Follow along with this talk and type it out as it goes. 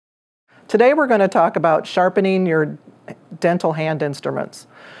Today we're going to talk about sharpening your dental hand instruments.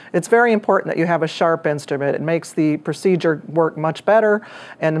 It's very important that you have a sharp instrument. It makes the procedure work much better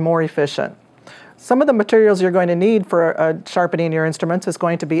and more efficient. Some of the materials you're going to need for sharpening your instruments is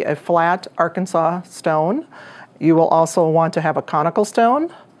going to be a flat Arkansas stone. You will also want to have a conical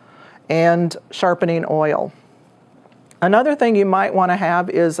stone and sharpening oil. Another thing you might want to have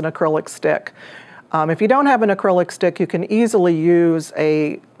is an acrylic stick. If you don't have an acrylic stick, you can easily use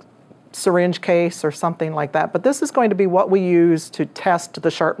a syringe case or something like that, but this is going to be what we use to test the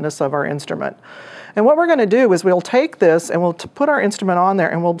sharpness of our instrument. And what we're going to do is we'll take this and we'll put our instrument on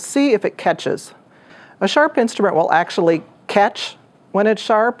there and we'll see if it catches. A sharp instrument will actually catch when it's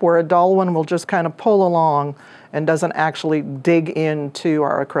sharp, where a dull one will just kind of pull along and doesn't actually dig into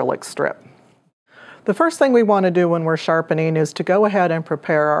our acrylic strip. The first thing we want to do when we're sharpening is to go ahead and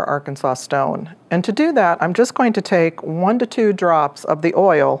prepare our Arkansas stone. And to do that, I'm just going to take 1 to 2 drops of the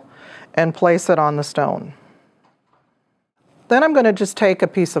oil and place it on the stone. Then I'm going to just take a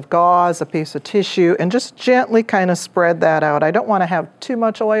piece of gauze, a piece of tissue, and just gently kind of spread that out. I don't want to have too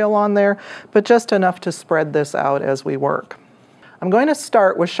much oil on there, but just enough to spread this out as we work. I'm going to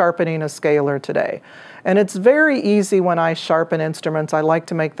start with sharpening a scaler today. And it's very easy when I sharpen instruments. I like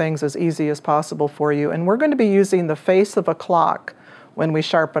to make things as easy as possible for you. And we're going to be using the face of a clock when we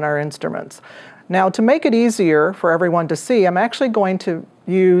sharpen our instruments. Now, to make it easier for everyone to see, I'm actually going to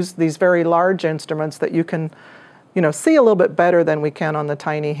use these very large instruments that you can see a little bit better than we can on the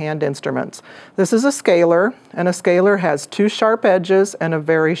tiny hand instruments. This is a scaler, and a scaler has 2 sharp edges and a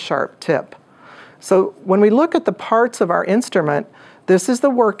very sharp tip. So when we look at the parts of our instrument, this is the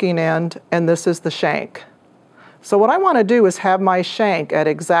working end and this is the shank. So what I want to do is have my shank at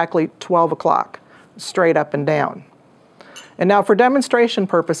exactly 12 o'clock, straight up and down. And now for demonstration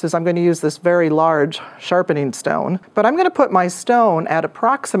purposes, I'm going to use this very large sharpening stone, but I'm going to put my stone at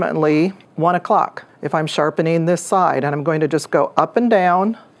approximately 1 o'clock if I'm sharpening this side, and I'm going to just go up and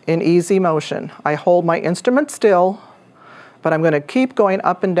down in easy motion. I hold my instrument still, but I'm going to keep going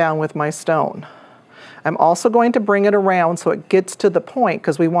up and down with my stone. I'm also going to bring it around so it gets to the point,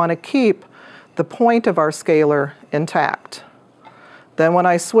 because we want to keep the point of our scaler intact. Then when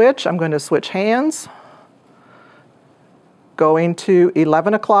I switch, I'm going to switch hands, going to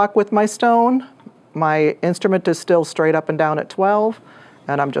 11 o'clock with my stone. My instrument is still straight up and down at 12,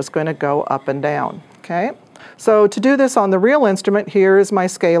 and I'm just going to go up and down. Okay? So to do this on the real instrument, here is my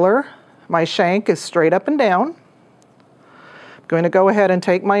scaler. My shank is straight up and down. I'm going to go ahead and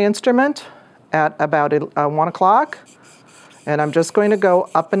take my instrument at about 1 o'clock, and I'm just going to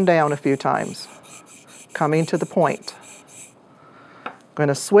go up and down a few times, coming to the point. I'm going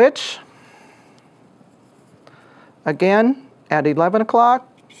to switch again at 11 o'clock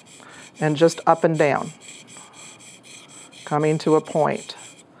and just up and down, coming to a point.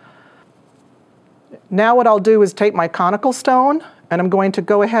 Now what I'll do is take my conical stone and I'm going to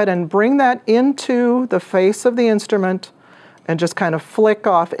go ahead and bring that into the face of the instrument and just kind of flick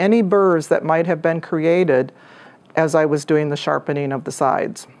off any burrs that might have been created as I was doing the sharpening of the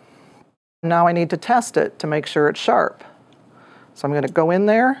sides. Now I need to test it to make sure it's sharp. So I'm going to go in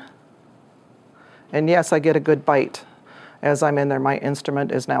there, and yes, I get a good bite. As I'm in there, my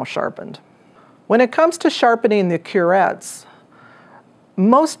instrument is now sharpened. When it comes to sharpening the curettes,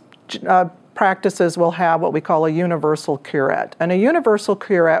 most practices will have what we call a universal curette. And a universal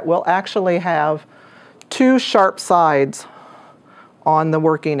curette will actually have 2 sharp sides on the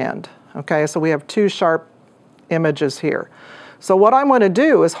working end. Okay, so we have 2 sharp images here. So what I'm going to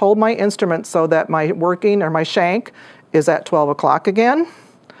do is hold my instrument so that my working, or my shank, is at 12 o'clock again.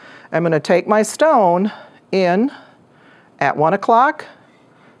 I'm going to take my stone in at 1 o'clock,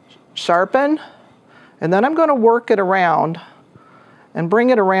 sharpen, and then I'm going to work it around and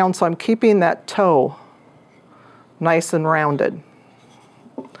bring it around so I'm keeping that toe nice and rounded.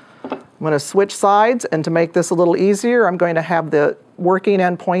 I'm going to switch sides, and to make this a little easier, I'm going to have the working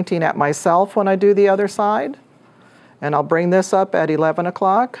end pointing at myself when I do the other side. And I'll bring this up at 11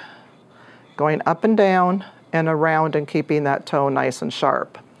 o'clock, going up and down and around and keeping that toe nice and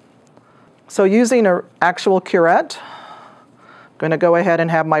sharp. So using an actual curette, I'm going to go ahead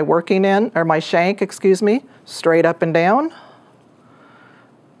and have my working end, or my shank, excuse me, straight up and down.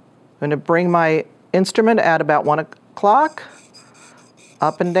 I'm going to bring my instrument at about 1 o'clock,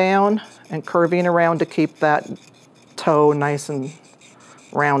 up and down, and curving around to keep that toe nice and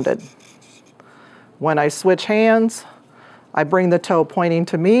rounded. When I switch hands, I bring the toe pointing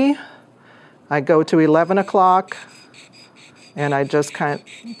to me. I go to 11 o'clock, and I just kind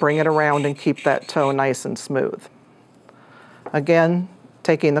of bring it around and keep that toe nice and smooth. Again,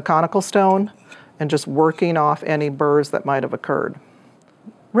 taking the conical stone and just working off any burrs that might have occurred.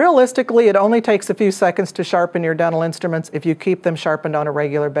 Realistically, it only takes a few seconds to sharpen your dental instruments if you keep them sharpened on a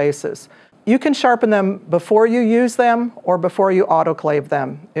regular basis. You can sharpen them before you use them or before you autoclave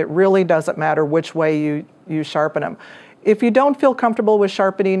them. It really doesn't matter which way you sharpen them. If you don't feel comfortable with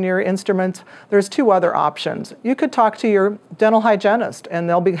sharpening your instruments, there's two other options. You could talk to your dental hygienist and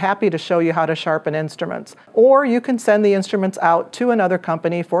they'll be happy to show you how to sharpen instruments. Or you can send the instruments out to another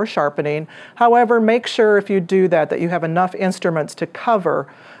company for sharpening. However, make sure if you do that you have enough instruments to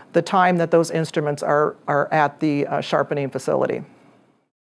cover the time that those instruments are at the sharpening facility.